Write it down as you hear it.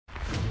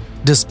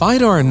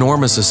Despite our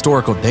enormous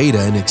historical data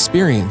and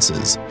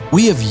experiences,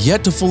 we have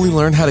yet to fully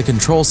learn how to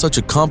control such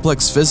a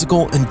complex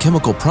physical and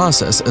chemical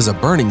process as a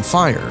burning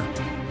fire.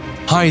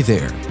 Hi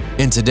there,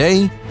 and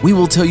today we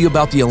will tell you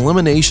about the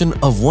elimination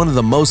of one of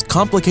the most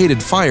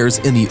complicated fires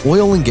in the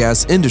oil and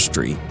gas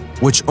industry,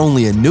 which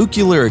only a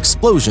nuclear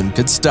explosion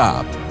could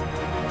stop.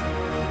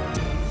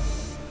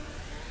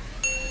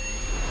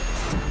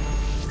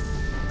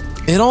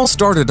 It all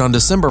started on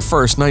December 1,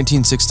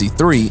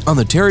 1963 on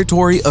the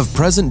territory of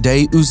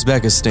present-day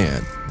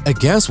Uzbekistan. A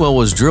gas well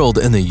was drilled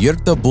in the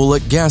Yurta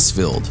Bulak gas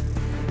field.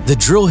 The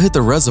drill hit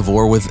the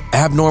reservoir with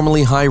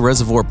abnormally high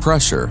reservoir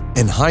pressure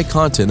and high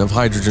content of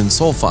hydrogen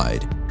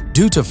sulfide.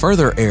 Due to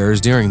further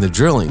errors during the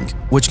drilling,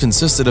 which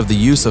consisted of the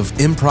use of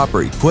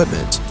improper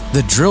equipment,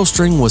 the drill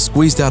string was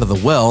squeezed out of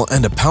the well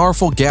and a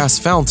powerful gas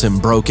fountain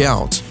broke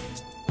out.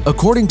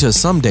 According to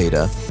some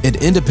data,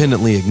 it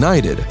independently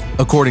ignited.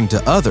 According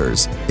to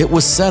others, it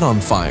was set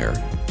on fire.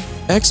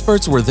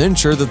 Experts were then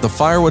sure that the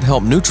fire would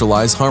help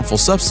neutralize harmful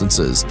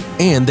substances,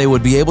 and they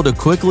would be able to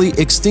quickly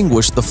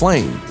extinguish the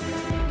flame.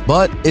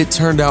 But it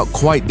turned out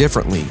quite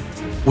differently.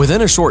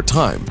 Within a short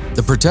time,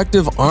 the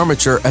protective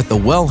armature at the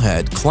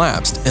wellhead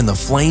collapsed and the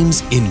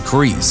flames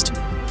increased.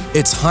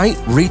 Its height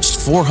reached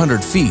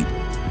 400 feet.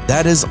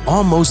 That is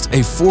almost a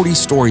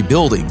 40-story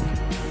building.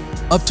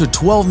 Up to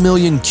 12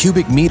 million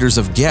cubic meters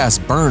of gas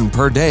burned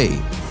per day.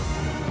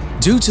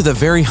 Due to the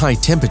very high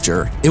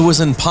temperature, it was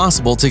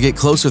impossible to get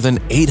closer than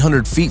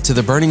 800 feet to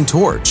the burning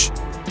torch.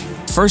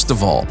 First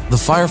of all, the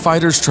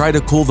firefighters tried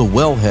to cool the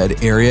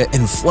wellhead area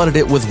and flooded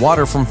it with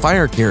water from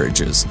fire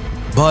carriages,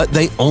 but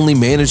they only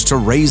managed to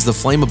raise the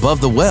flame above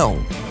the well.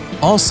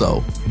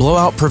 Also,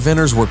 blowout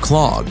preventers were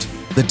clogged,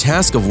 the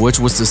task of which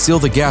was to seal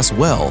the gas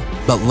well,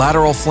 but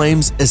lateral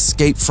flames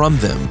escaped from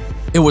them.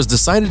 It was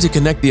decided to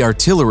connect the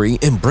artillery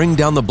and bring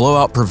down the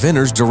blowout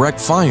preventers' direct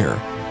fire.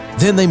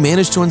 Then they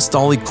managed to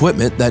install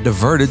equipment that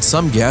diverted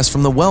some gas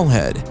from the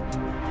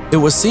wellhead. It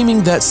was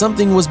seeming that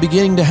something was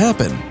beginning to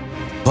happen,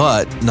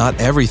 but not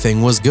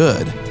everything was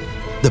good.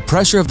 The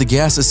pressure of the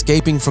gas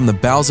escaping from the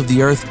bowels of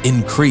the earth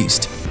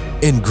increased,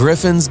 and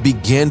griffins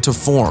began to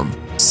form,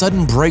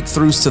 sudden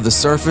breakthroughs to the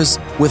surface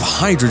with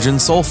hydrogen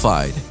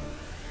sulfide.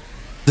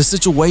 The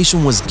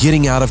situation was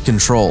getting out of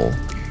control.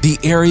 The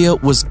area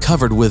was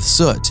covered with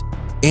soot,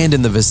 and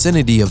in the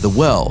vicinity of the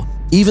well,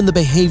 even the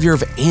behavior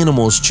of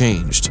animals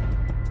changed.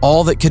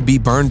 All that could be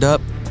burned up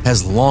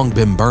has long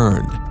been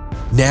burned.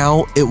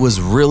 Now it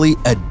was really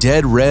a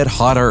dead red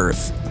hot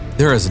earth.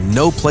 There is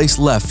no place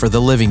left for the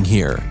living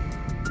here.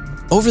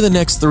 Over the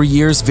next 3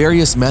 years,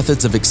 various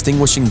methods of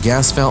extinguishing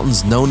gas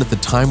fountains known at the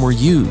time were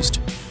used.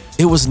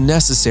 It was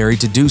necessary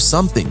to do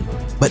something,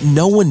 but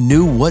no one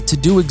knew what to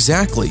do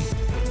exactly.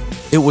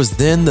 It was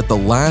then that the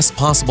last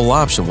possible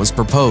option was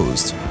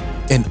proposed: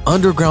 an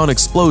underground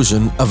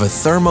explosion of a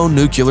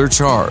thermonuclear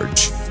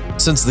charge.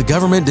 Since the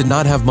government did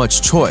not have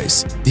much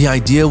choice, the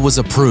idea was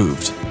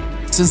approved.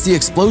 Since the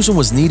explosion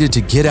was needed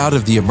to get out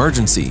of the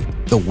emergency,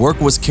 the work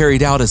was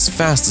carried out as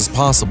fast as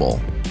possible.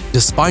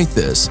 Despite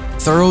this,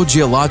 thorough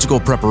geological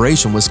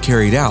preparation was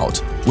carried out,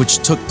 which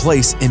took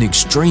place in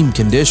extreme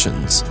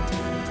conditions.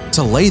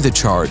 To lay the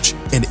charge,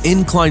 an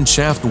inclined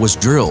shaft was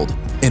drilled,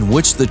 in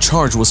which the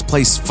charge was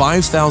placed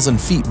 5,000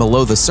 feet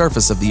below the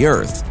surface of the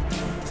earth.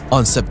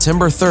 On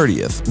September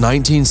 30th,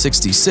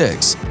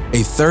 1966,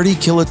 a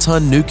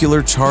 30-kiloton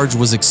nuclear charge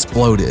was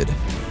exploded.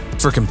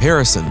 For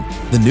comparison,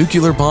 the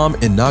nuclear bomb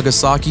in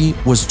Nagasaki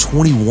was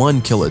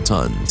 21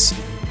 kilotons.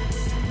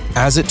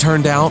 As it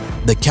turned out,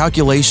 the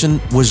calculation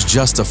was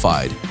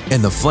justified,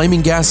 and the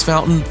flaming gas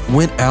fountain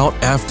went out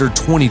after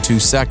 22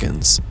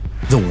 seconds.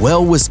 The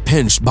well was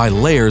pinched by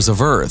layers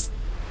of earth.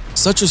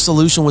 Such a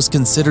solution was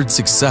considered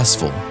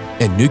successful,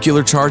 and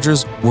nuclear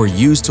charges were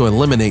used to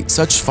eliminate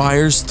such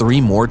fires 3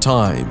 more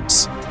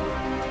times.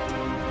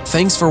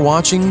 Thanks for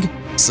watching.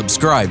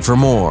 Subscribe for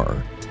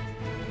more.